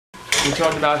We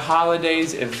talked about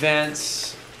holidays,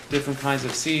 events, different kinds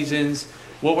of seasons.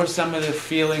 What were some of the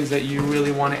feelings that you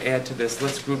really want to add to this?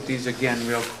 Let's group these again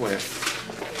real quick.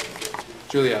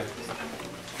 Julia.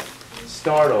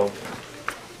 Startled.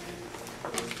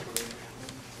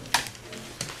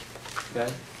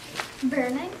 Okay.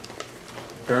 Burning.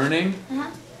 Burning?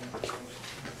 Uh-huh.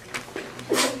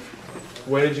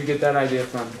 Where did you get that idea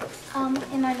from?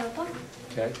 In my notebook.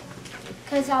 Okay.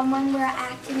 Because when we were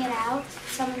acting it out,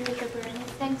 someone made a burning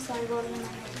thing, so I wrote it in my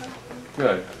notebook.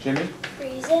 Good. Jimmy?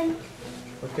 Freezing.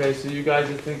 Okay, so you guys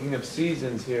are thinking of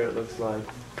seasons here, it looks like.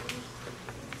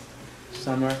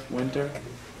 Summer, winter.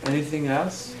 Anything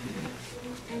else?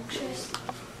 Anxious.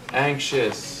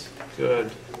 Anxious.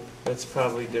 Good. That's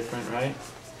probably different, right?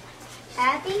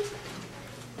 Happy.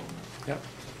 Yep.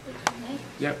 Me.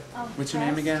 Yep. What's your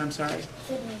name again? I'm sorry?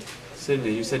 Sydney.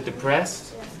 Sydney. You said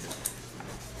depressed?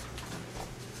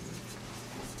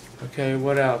 Okay,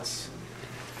 what else?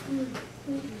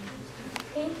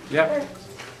 Yep.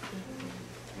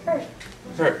 Hurt.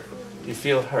 Hurt. You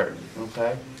feel hurt,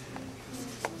 okay?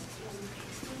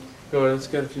 Good, let's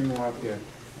get a few more up here.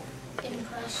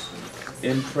 Impressed.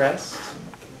 Impressed?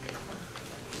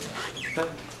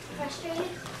 Frustrated.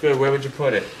 Good, where would you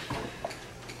put it?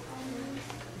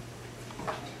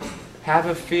 Have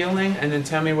a feeling and then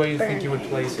tell me where you think you would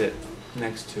place it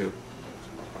next to.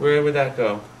 Where would that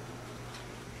go?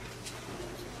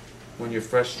 When you're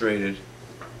frustrated.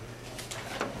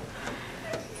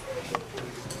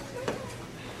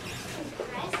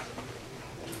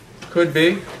 Could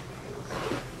be.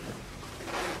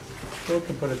 We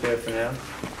can put it there for now.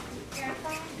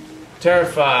 Terrified.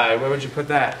 Terrified. Where would you put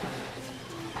that?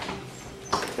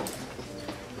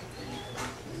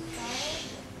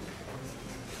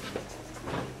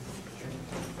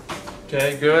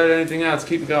 Okay, good. Anything else?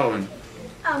 Keep going. Wait,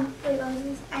 what was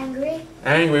this? Angry.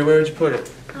 Angry. Where would you put it?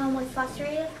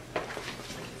 Frustrated.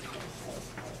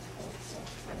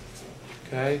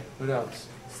 Okay. What else?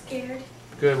 Scared.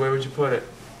 Good. Where would you put it?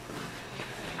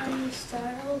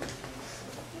 Startled.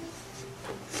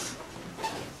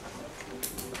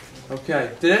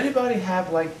 Okay. Did anybody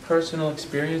have like personal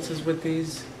experiences with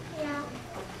these? Yeah.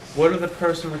 What are the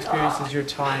personal experiences you're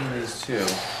tying these to?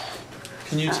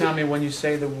 Can you tell me when you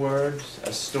say the words,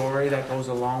 a story that goes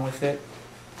along with it,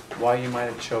 why you might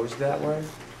have chose that word?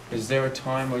 Is there a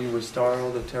time where you were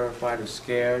startled or terrified or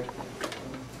scared,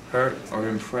 hurt or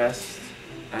impressed,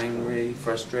 angry,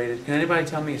 frustrated? Can anybody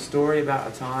tell me a story about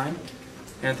a time?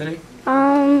 Anthony?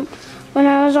 When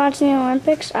I was watching the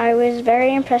Olympics, I was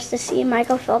very impressed to see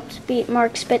Michael Phelps beat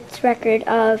Mark Spitz's record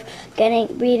of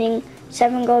beating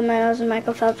 7 gold medals, and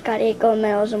Michael Phelps got 8 gold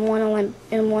medals in one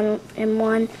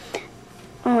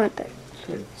Olympic.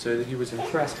 Good. So he was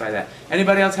impressed by that.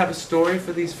 Anybody else have a story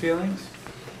for these feelings?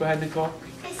 Go ahead, Nicole.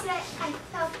 I said I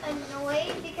felt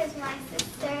annoyed because my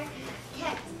sister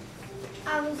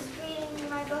I was reading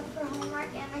my book for homework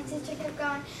and my sister kept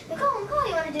going, Nicole,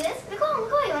 you want to do this? Nicole,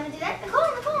 you want to do that? Nicole.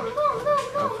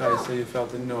 Okay, so you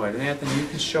felt annoyed. And Anthony, you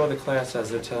can show the class as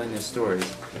they're telling their stories.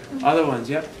 Other ones,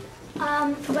 yep.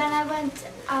 When I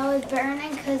was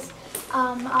burning because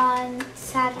on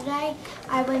Saturday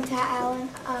I went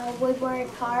to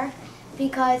Woodward Park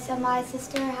because my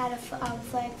sister had a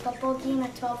flag football game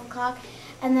at 12 o'clock.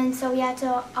 And then so we had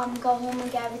to go home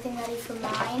and get everything ready for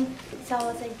mine. So I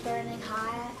was like burning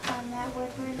hot at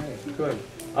Woodward. Okay, good.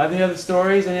 Any other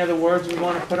stories? Any other words we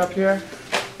want to put up here?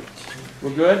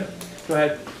 We're good? Go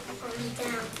ahead.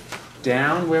 Down.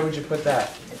 Down? Where would you put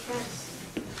that? Depressed.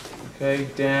 Okay,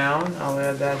 down. I'll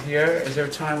add that here. Is there a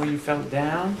time when you felt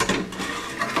down?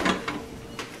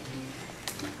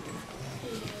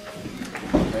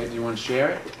 Okay, do you want to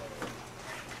share it?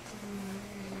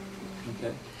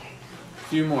 Okay.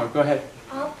 A few more. Go ahead.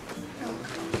 Oh.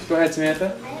 Go ahead,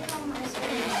 Samantha. I had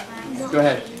one Go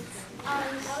ahead. I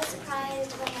was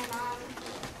surprised when my mom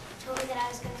told me that I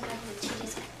was going to go to the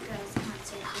Cheetah's Girls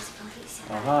concert. It was a complete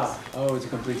surprise. Aha. Oh, it's a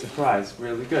complete surprise.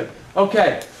 Really good.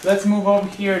 Okay, let's move over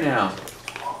here now.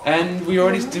 And we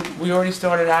already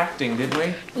started acting, did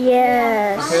we?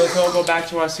 Yes. Okay, let's all go back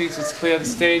to our seats. Let's clear the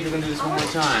stage. We're going to do this one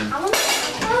more time.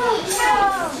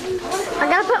 I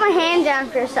gotta put my hand down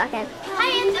for a second. Hi,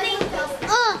 Anthony.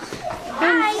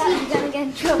 Hi. You're going to get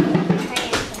in trouble.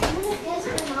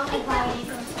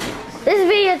 This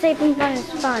videotaping fun is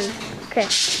fun. Okay,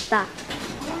 stop.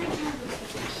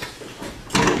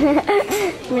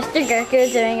 Mr.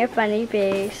 Gurko doing a funny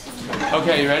face.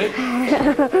 Okay, you ready?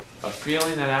 A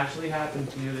feeling that actually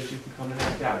happened to you that you can come and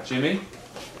act out. Jimmy,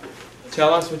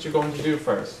 tell us what you're going to do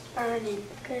first. Burning.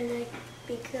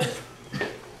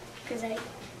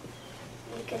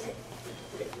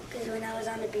 Because when I was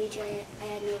on the beach, I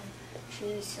had no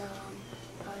shoes, so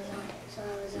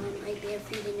I was on my bare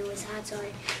feet and it was hot, so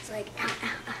it's like,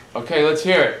 Okay, let's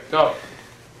hear it. Go.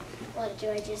 What do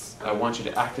I just? I want you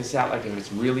to act this out like if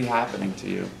it's really happening to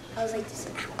you. I was like this.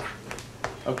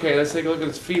 Okay, let's take a look at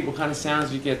his feet. What kind of sounds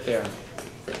do you get there?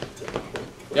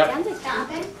 Yep. Sounds like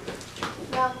Tapping.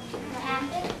 No,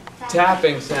 tapping.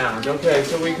 Tapping sound. Okay,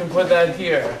 so we can put that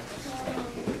here.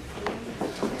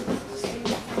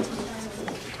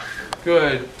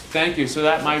 Good. Thank you. So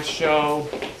that might show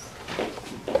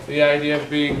the idea of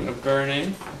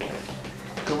burning.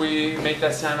 Could we make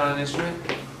that sound on an instrument?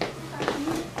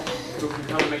 Who can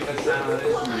come and make that sound on an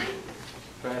instrument?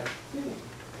 Go ahead.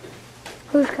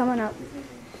 Who's coming up?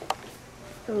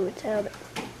 Ooh, it's Albert.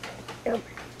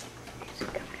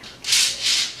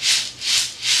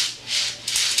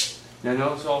 Now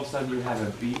notice all of a sudden you have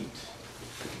a beat.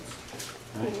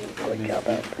 Right?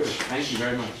 Good. Thank you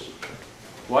very much.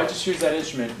 Why'd you choose that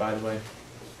instrument, by the way?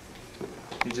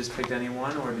 You just picked any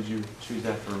one, or did you choose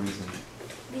that for a reason?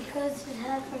 Because it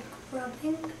had like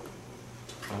rubbing.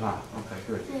 Aha, okay,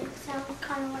 good. It sounds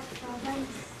kind of like rubbing.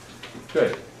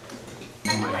 Good.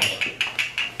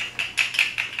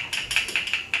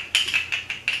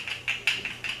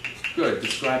 Good.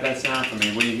 Describe that sound for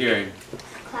me. What are you hearing?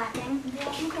 Clapping.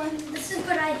 This is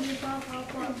what I do.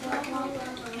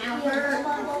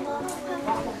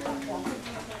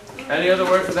 Any other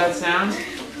word for that sound?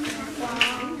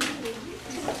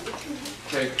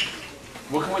 Okay.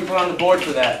 What can we put on the board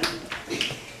for that?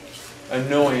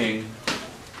 Annoying.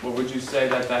 What would you say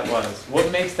that was?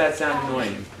 What makes that sound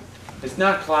annoying? It's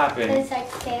not clapping. It's like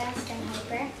fast and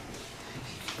hyper.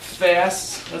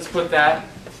 Fast. Let's put that.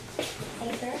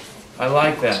 Hyper. I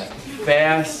like that.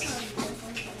 Fast.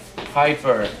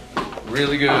 Hyper.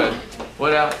 Really good.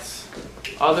 What else?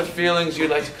 Other feelings you'd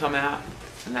like to come out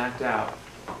and act out?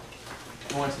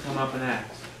 Who wants to come up and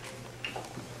act?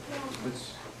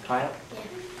 Let's try it. Yeah.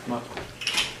 Come up.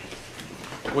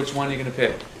 Which one are you going to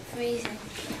pick? Freezing.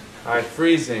 All right,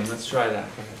 freezing. Let's try that.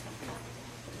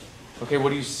 Okay, what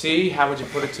do you see? How would you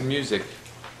put it to music?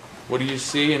 What do you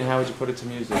see and how would you put it to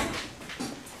music?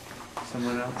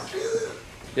 Someone else?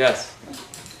 Yes.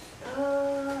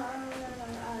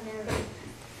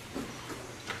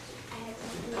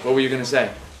 What were you going to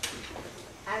say?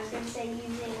 I was going to say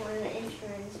using one of the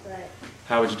instruments, but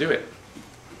How would you do it?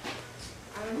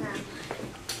 I don't know.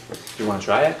 Do you want to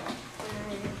try it?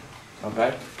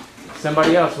 Okay.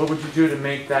 Somebody else, what would you do to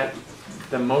make that,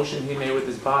 the motion he made with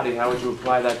his body, how would you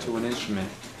apply that to an instrument?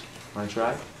 Want to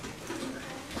try?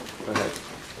 Go ahead.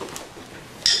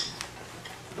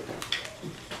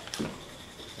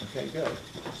 Okay, good.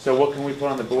 So what can we put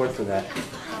on the board for that?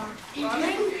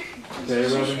 Okay,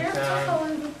 rubbing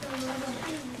sound.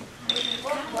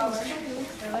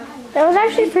 That was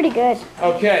actually pretty good.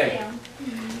 Okay.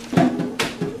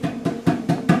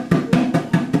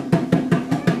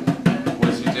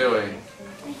 What's he doing?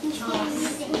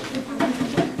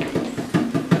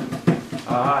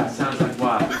 Ah, it sounds like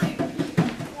what?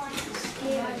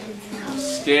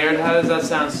 Scared? How does that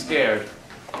sound, scared?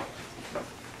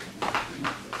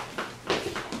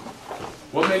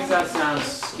 What makes that sound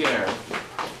scared?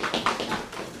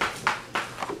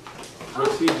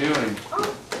 What's he doing?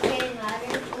 Getting louder.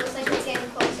 It looks like it's getting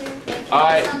closer. Like All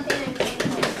right. something and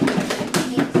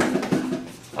getting closer.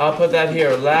 I'll put that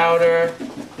here. Louder.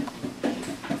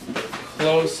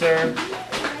 Closer.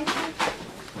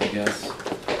 I guess.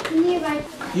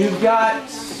 You've got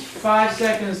 5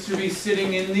 seconds to be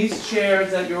sitting in these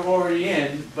chairs that you're already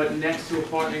in, but next to a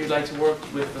partner you'd like to work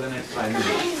with for the next 5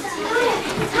 minutes.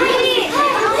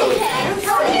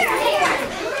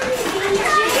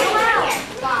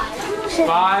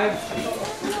 5,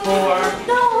 4,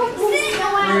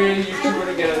 3, you two are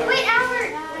together. Wait,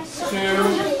 Albert. 2,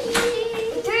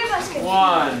 Three of us could.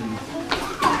 1.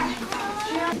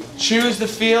 Choose the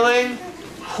feeling.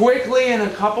 Quickly, in a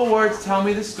couple words, tell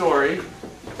me the story.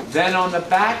 Then on the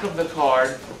back of the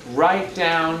card, write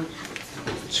down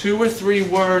 2 or 3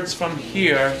 words from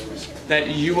here that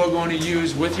you are going to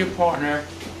use with your partner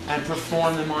and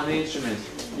perform them on the instrument.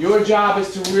 Your job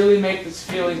is to really make this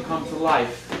feeling come to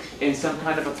life in some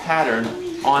kind of a pattern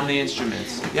on the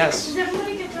instruments. Yes? Does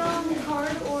everybody get their own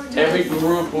card or? Every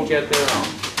group will get their own.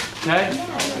 Okay?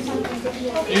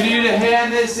 You need to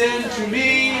hand this in to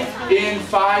me in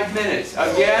 5 minutes.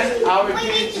 Again, I'll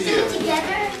repeat it to you.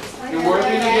 You're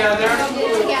working together.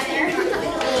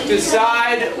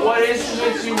 Decide what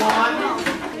instruments you want.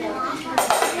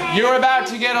 You're about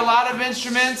to get a lot of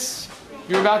instruments.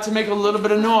 You're about to make a little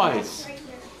bit of noise.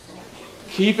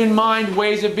 Keep in mind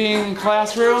ways of being in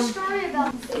classroom.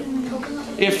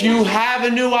 If you have a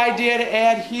new idea to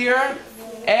add here,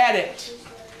 add it.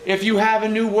 If you have a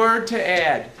new word to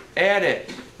add, add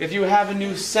it. If you have a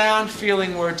new sound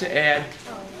feeling word to add,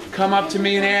 come up to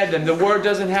me and add them. The word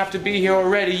doesn't have to be here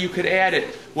already. You could add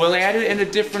it. We'll add it in a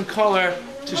different color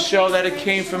to show that it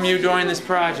came from you during this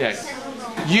project.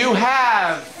 You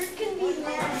have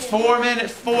 4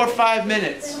 or 5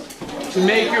 minutes to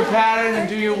make your pattern and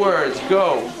do your words.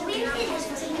 Go.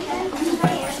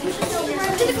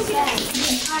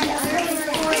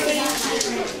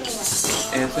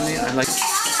 Anthony, I'd like to...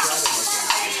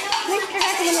 Mr.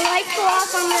 Becker, when the lights go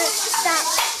off, I'm going to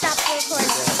stop the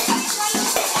recording.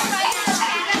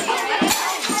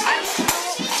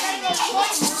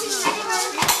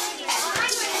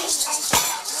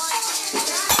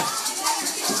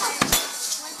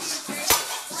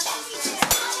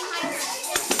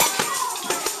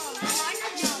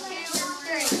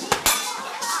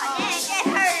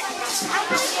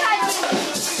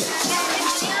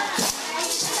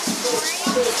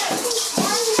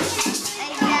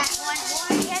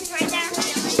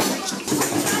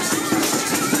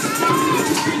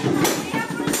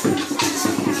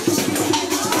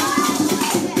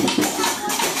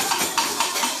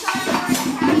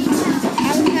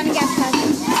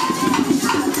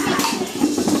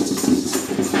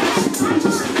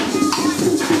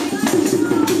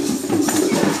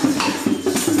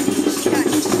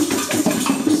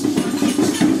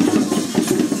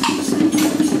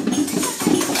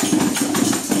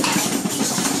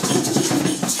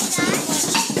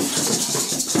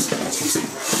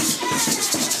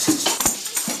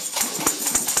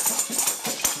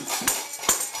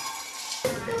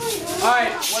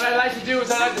 Alright, what I'd like to do is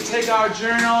I'd like to take our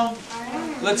journal.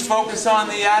 Let's focus on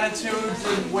the attitudes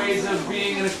and ways of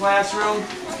being in a classroom.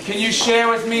 Can you share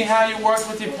with me how you worked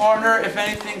with your partner, if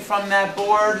anything from that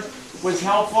board was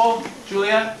helpful?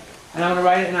 Julia? And I'm going to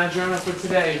write it in our journal for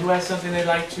today. Who has something they'd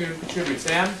like to contribute?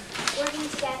 Sam? Working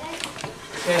together.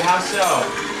 Okay, how so?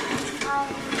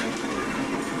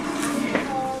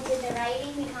 Nicole did the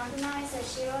writing, we compromised, so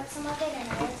she wrote some of it and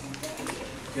I wrote some of it.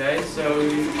 Okay, so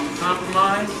you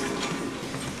compromise.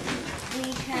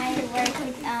 We tried to work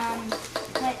with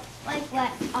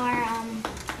what our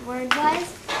word was,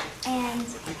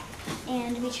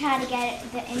 and we tried to get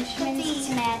the instruments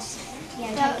to match. Yeah,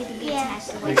 we tried to get the beats to match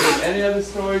the words. Okay, any other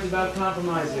stories about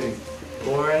compromising?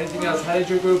 Or anything else? How did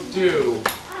your group do?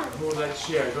 Who would like to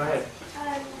share? Go ahead.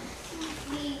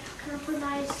 We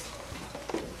compromised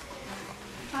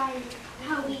by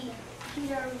how we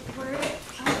read our word.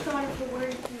 I thought of the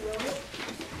word we wrote.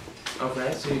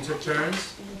 Okay, so you took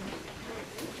turns.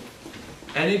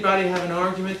 Anybody have an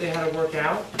argument they had to work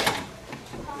out?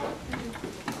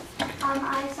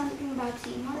 I have something about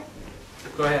teamwork.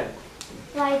 Go ahead.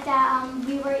 Like that,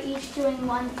 we were each doing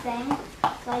one thing.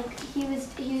 Like he was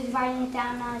writing it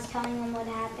down and I was telling him what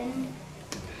happened.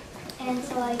 And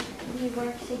so like we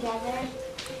worked together.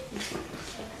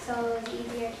 So it was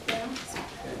easier to do.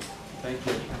 Thank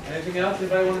you. Anything else?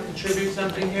 Anybody want to contribute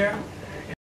something here?